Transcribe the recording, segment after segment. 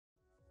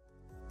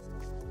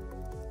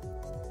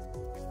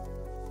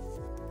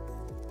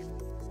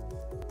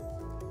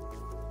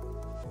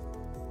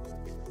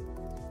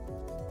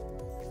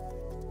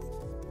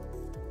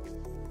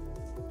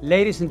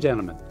Ladies and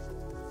gentlemen,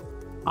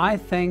 I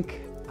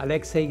thank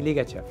Alexei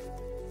Ligachev,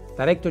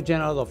 Director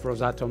General of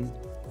Rosatom,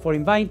 for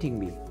inviting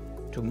me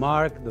to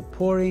mark the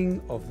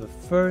pouring of the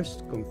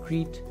first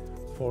concrete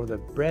for the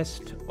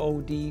BREST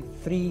OD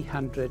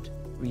 300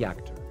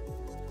 reactor.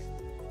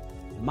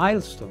 The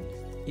milestone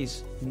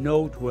is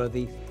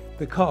noteworthy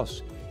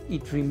because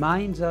it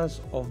reminds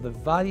us of the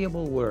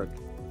valuable work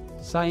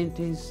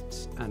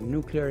scientists and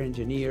nuclear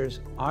engineers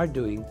are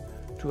doing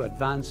to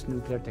advance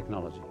nuclear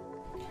technology.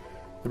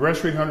 The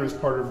BREST 300 is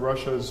part of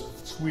Russia's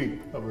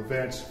suite of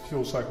advanced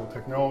fuel cycle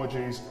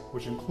technologies,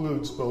 which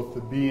includes both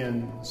the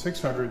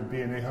BN600 and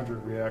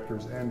BN800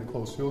 reactors and the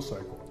closed fuel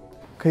cycle.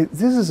 Okay,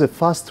 this is a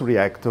fast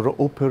reactor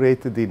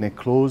operated in a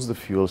closed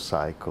fuel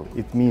cycle.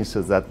 It means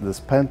that the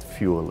spent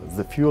fuel,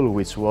 the fuel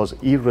which was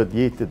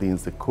irradiated in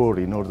the core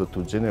in order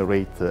to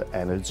generate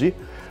energy,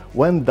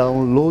 when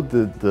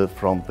downloaded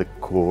from the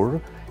core,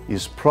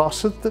 is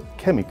processed,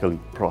 chemically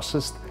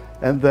processed,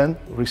 and then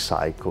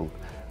recycled.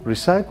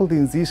 Recycled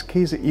in this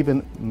case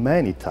even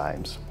many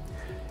times.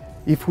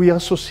 If we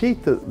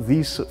associate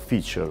this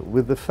feature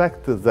with the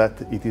fact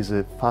that it is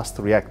a fast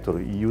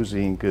reactor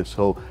using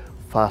so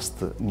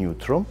fast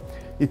neutron,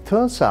 it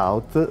turns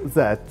out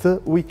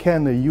that we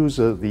can use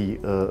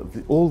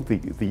all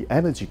the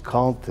energy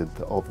content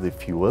of the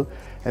fuel,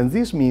 and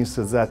this means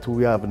that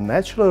we have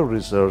natural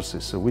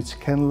resources which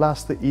can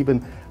last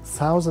even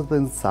thousands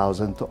and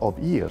thousands of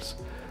years,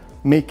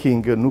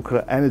 making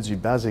nuclear energy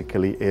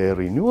basically a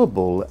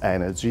renewable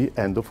energy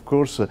and of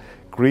course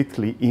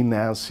greatly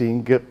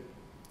enhancing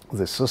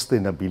the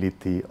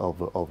sustainability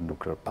of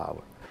nuclear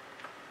power.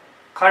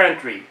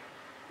 Currently,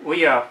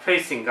 we are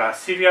facing a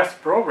serious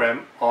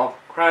problem of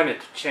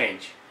climate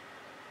change.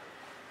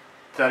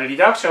 The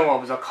reduction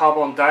of the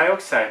carbon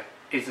dioxide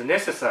is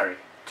necessary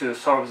to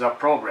solve the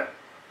problem.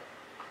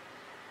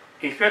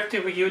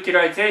 Effective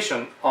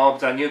utilization of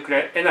the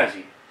nuclear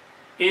energy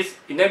is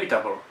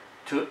inevitable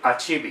to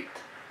achieve it.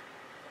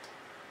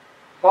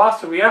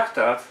 Fast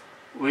reactors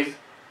with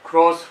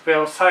closed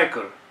fuel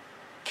cycle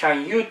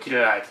can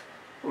utilize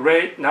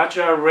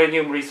natural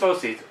uranium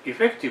resources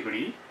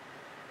effectively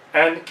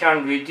and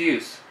can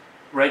reduce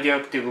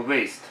radioactive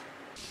waste.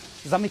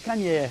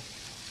 Zamykanie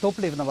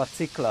toplivnog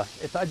cikla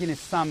 – это один из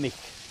самых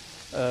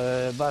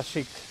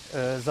ваших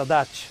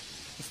задач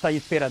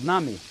стоит перед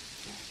нами.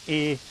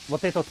 И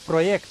вот этот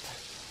проект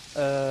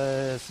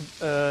с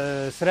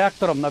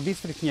реактором на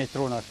быстрых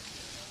нейтронах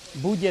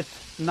будет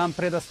нам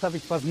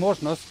предоставить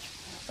возможность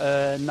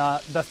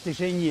на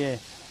достижение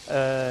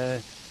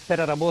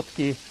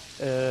переработки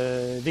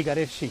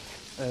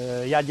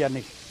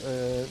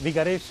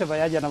выгоревшего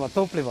ядерного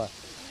топлива.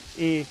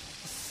 И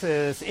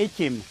с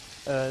этим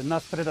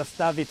нас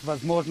предоставит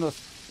возможность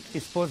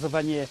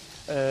использования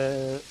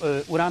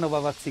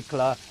уранового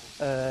цикла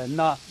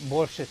на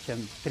больше, чем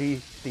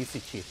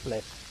 3000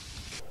 лет.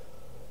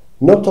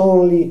 Not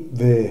only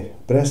the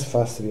BREST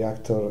fast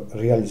reactor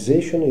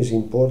realization is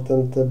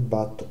important,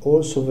 but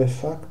also the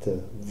fact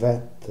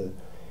that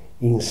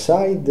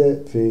inside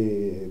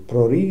the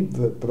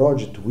PRORIV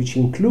project, which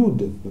include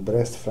the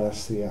BREST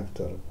fast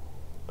reactor,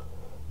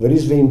 there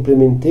is the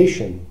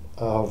implementation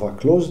of a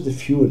closed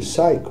fuel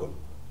cycle,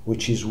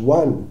 which is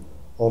one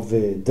of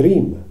the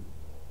dream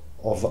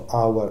of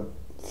our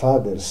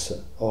fathers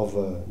of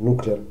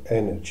nuclear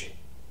energy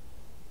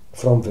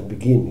from the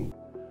beginning.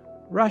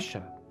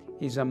 Russia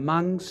is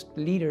amongst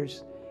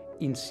leaders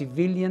in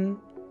civilian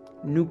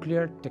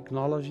nuclear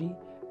technology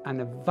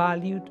and a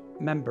valued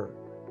member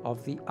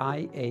of the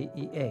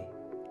IAEA.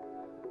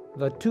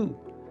 The two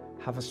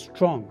have a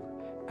strong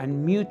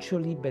and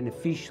mutually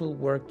beneficial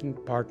working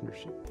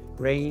partnership,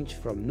 range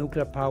from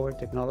nuclear power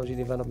technology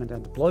development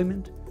and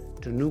deployment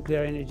to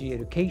nuclear energy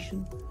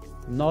education,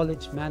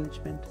 knowledge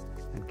management,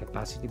 and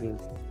capacity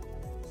building.